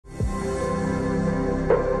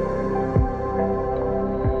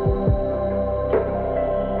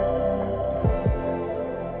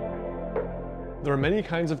many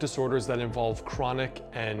kinds of disorders that involve chronic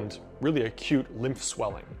and really acute lymph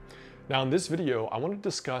swelling. Now in this video, I want to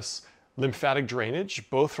discuss lymphatic drainage,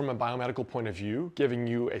 both from a biomedical point of view, giving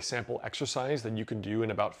you a sample exercise that you can do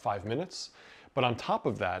in about 5 minutes. But on top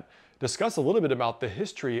of that, discuss a little bit about the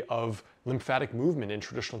history of lymphatic movement in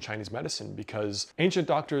traditional Chinese medicine, because ancient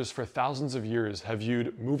doctors for thousands of years have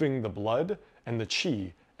viewed moving the blood and the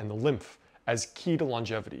qi and the lymph as key to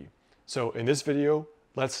longevity. So in this video,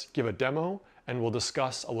 let's give a demo and we'll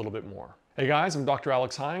discuss a little bit more. Hey guys, I'm Dr.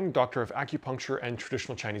 Alex Hein, Doctor of Acupuncture and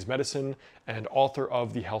Traditional Chinese Medicine and author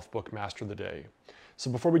of the health book Master the Day.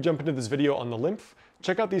 So before we jump into this video on the lymph,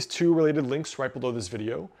 check out these 2 related links right below this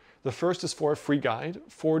video. The first is for a free guide,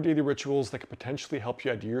 4 daily rituals that could potentially help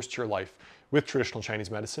you add years to your life with traditional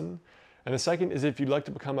Chinese medicine. And the second is if you'd like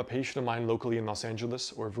to become a patient of mine locally in Los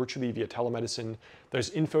Angeles or virtually via telemedicine,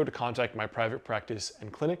 there's info to contact my private practice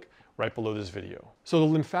and clinic right below this video. So the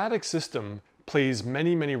lymphatic system plays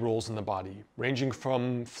many roles in the body, ranging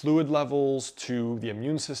from fluid levels to the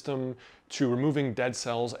immune system to removing dead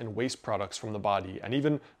cells and waste products from the body and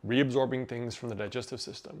even reabsorbing things from the digestive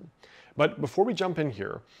system. But before we jump in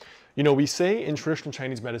here, we say in traditional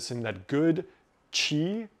Chinese medicine that good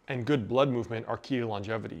qi and good blood movement are key to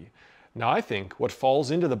longevity. Now I think what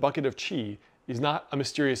falls into the bucket of qi is not a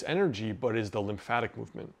mysterious energy, but is the lymphatic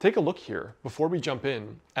movement. Take a look here, before we jump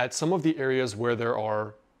in, at some of the areas where there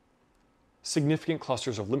are significant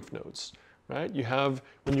clusters of lymph nodes, right? You have,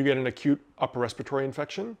 when you get an acute upper respiratory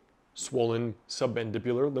infection, swollen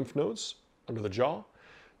submandibular lymph nodes under the jaw.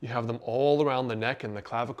 You have them all around the neck and the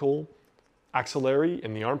clavicle, axillary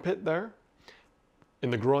in the armpit there, in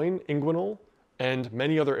the groin, inguinal, and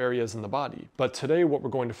many other areas in the body. But today what we're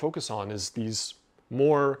going to focus on is these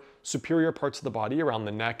more superior parts of the body around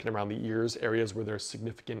the neck and around the ears, areas where there's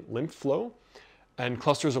significant lymph flow and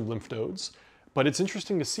clusters of lymph nodes. But it's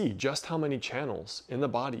interesting to see just how many channels in the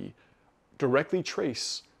body directly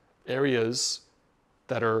trace areas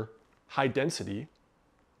that are high density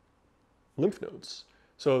lymph nodes.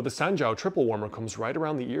 So the Sanjiao triple warmer comes right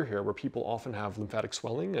around the ear here, where people often have lymphatic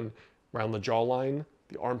swelling, and around the jawline,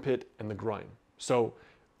 the armpit, and the groin. So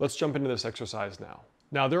let's jump into this exercise now.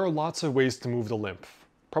 Now there are lots of ways to move the lymph.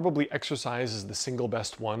 Probably exercise is the single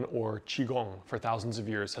best one, or Qigong for thousands of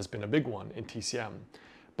years has been a big one in TCM.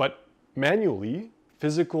 But manually,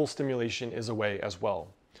 physical stimulation is a way as well.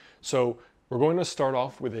 So we're going to start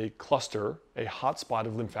off with a cluster, a hotspot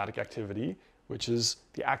of lymphatic activity, which is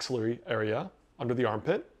the axillary area under the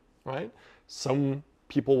armpit, right? Some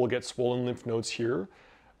people will get swollen lymph nodes here,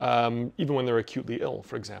 even when they're acutely ill,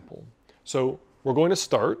 for example. So we're going to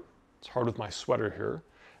start, it's hard with my sweater here,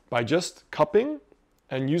 by just cupping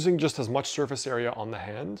and using just as much surface area on the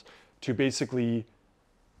hand to basically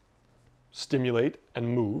stimulate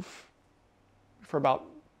and move for about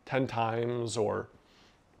 10 times, or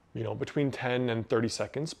between 10 and 30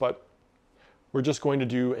 seconds, but we're just going to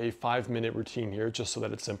do a 5-minute routine here just so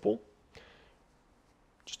that it's simple.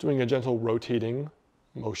 Just doing a gentle rotating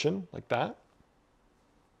motion like that.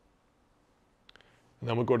 And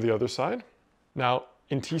then we'll go to the other side. Now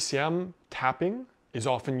in TCM, tapping is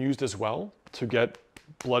often used as well to get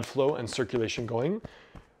blood flow and circulation going.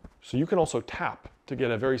 So you can also tap to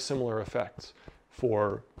get a very similar effect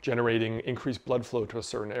for generating increased blood flow to a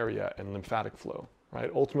certain area and lymphatic flow,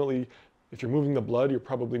 right? Ultimately, if you're moving the blood, you're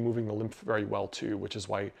probably moving the lymph very well too, which is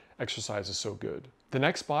why exercise is so good. The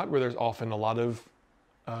next spot where there's often a lot of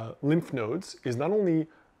lymph nodes is not only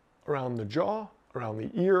around the jaw, around the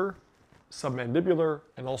ear, submandibular,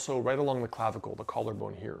 and also right along the clavicle, the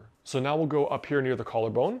collarbone here. So now we'll go up here near the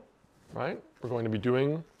collarbone, right? We're going to be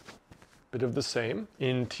doing a bit of the same.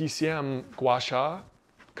 In TCM, gua sha,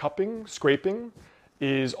 cupping, scraping,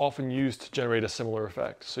 is often used to generate a similar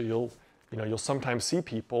effect. So you'll sometimes see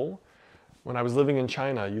people, when I was living in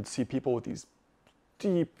China, you'd see people with these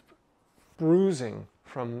deep bruising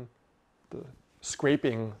from the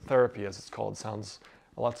scraping therapy, as it's called. It sounds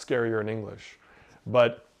a lot scarier in English.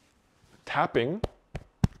 But tapping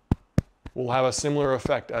will have a similar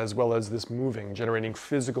effect, as well as this moving, generating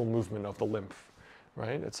physical movement of the lymph,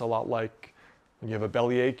 right? It's a lot like when you have a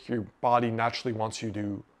bellyache, your body naturally wants you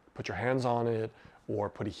to put your hands on it or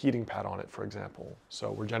put a heating pad on it, for example.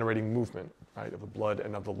 So we're generating movement, right, of the blood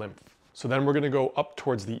and of the lymph. So then we're going to go up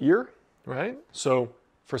towards the ear, right? So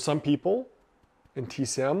for some people in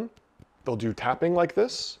TCM, they'll do tapping like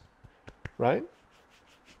this, right?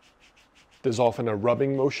 There's often a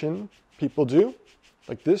rubbing motion people do,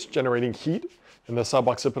 like this, generating heat in the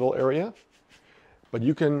suboccipital area. But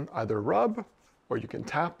you can either rub or you can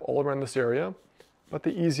tap all around this area, but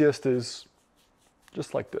the easiest is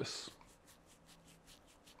just like this.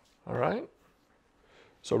 All right?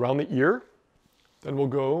 So around the ear, Then we'll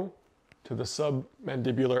go to the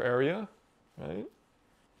submandibular area, right?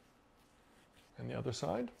 And the other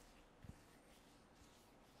side.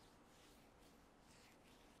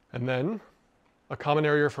 And then a common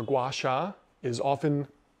area for gua sha is often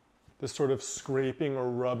this sort of scraping or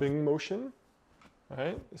rubbing motion,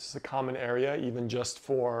 right? This is a common area even just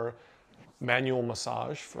for manual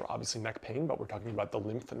massage for obviously neck pain, but we're talking about the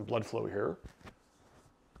lymph and blood flow here.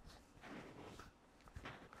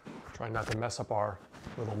 Trying not to mess up our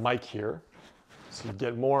little mic here. So you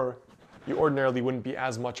get more, you ordinarily wouldn't be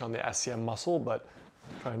as much on the SCM muscle, but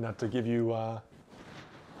trying not to give you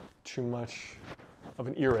too much of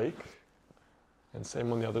an earache. And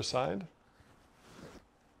same on the other side.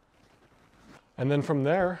 And then from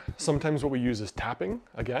there, sometimes what we use is tapping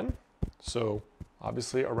again. So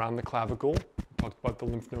obviously around the clavicle, we talked about the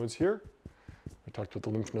lymph nodes here. We talked about the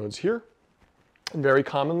lymph nodes here. And very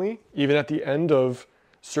commonly, even at the end of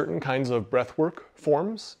certain kinds of breathwork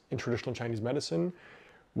forms in traditional Chinese medicine,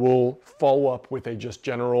 we'll follow up with a just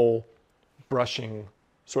general brushing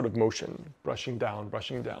sort of motion. Brushing down,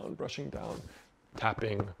 brushing down, brushing down,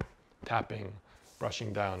 tapping, tapping,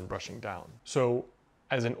 brushing down, brushing down. So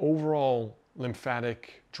as an overall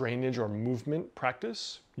lymphatic drainage or movement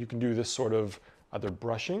practice, you can do this sort of either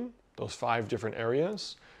brushing, those 5 different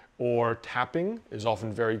areas, or tapping is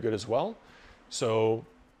often very good as well. So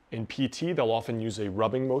in PT, they'll often use a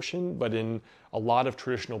rubbing motion, but in a lot of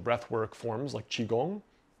traditional breathwork forms like Qigong,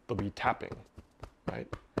 they'll be tapping, right?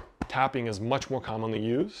 Tapping is much more commonly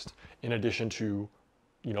used in addition to,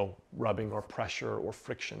 you know, rubbing or pressure or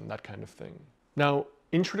friction, that kind of thing. Now,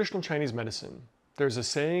 in traditional Chinese medicine, there's a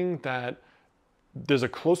saying that there's a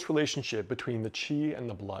close relationship between the qi and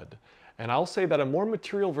the blood. And I'll say that a more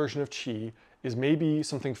material version of qi is maybe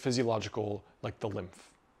something physiological like the lymph,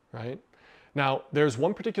 right? Now, there's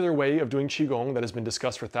one particular way of doing Qigong that has been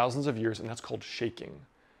discussed for thousands of years, and that's called shaking.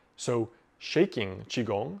 So shaking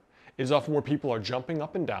Qigong is often where people are jumping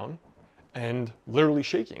up and down and literally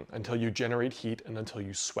shaking until you generate heat and until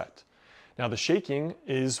you sweat. Now, the shaking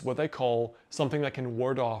is what they call something that can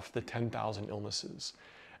ward off the 10,000 illnesses.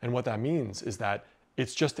 And what that means is that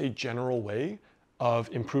it's just a general way of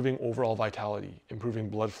improving overall vitality, improving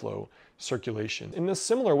blood flow, circulation, in a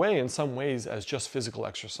similar way in some ways as just physical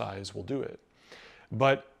exercise will do it.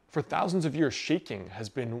 But for thousands of years, shaking has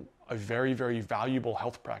been a very, very valuable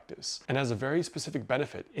health practice and has a very specific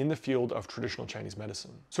benefit in the field of traditional Chinese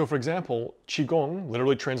medicine. So for example, Qigong,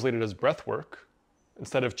 literally translated as breath work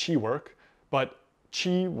instead of Qi work, but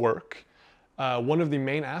Qi work, one of the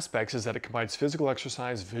main aspects is that it combines physical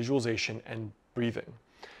exercise, visualization, and breathing.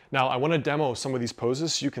 Now, I want to demo some of these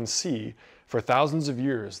poses so you can see for thousands of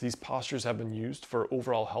years, these postures have been used for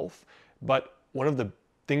overall health, but one of the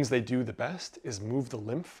things they do the best is move the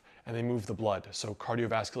lymph and they move the blood, so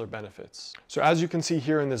cardiovascular benefits. So as you can see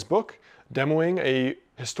here in this book, demoing a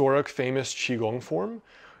historic famous Qigong form,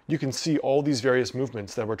 you can see all these various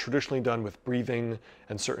movements that were traditionally done with breathing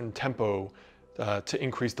and certain tempo to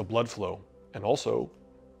increase the blood flow, and also,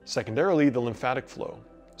 secondarily, the lymphatic flow.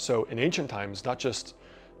 So in ancient times, not just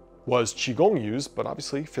was Qigong used, but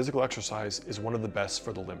obviously physical exercise is one of the best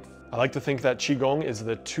for the lymph. I like to think that Qigong is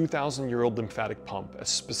the 2,000-year-old lymphatic pump,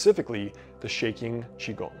 specifically the shaking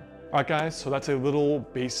Qigong. All right, guys, so that's a little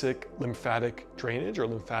basic lymphatic drainage or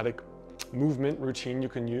lymphatic movement routine you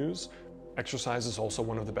can use. Exercise is also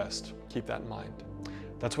one of the best. Keep that in mind.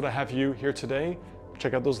 That's what I have for you here today.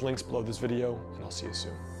 Check out those links below this video, and I'll see you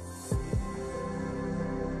soon.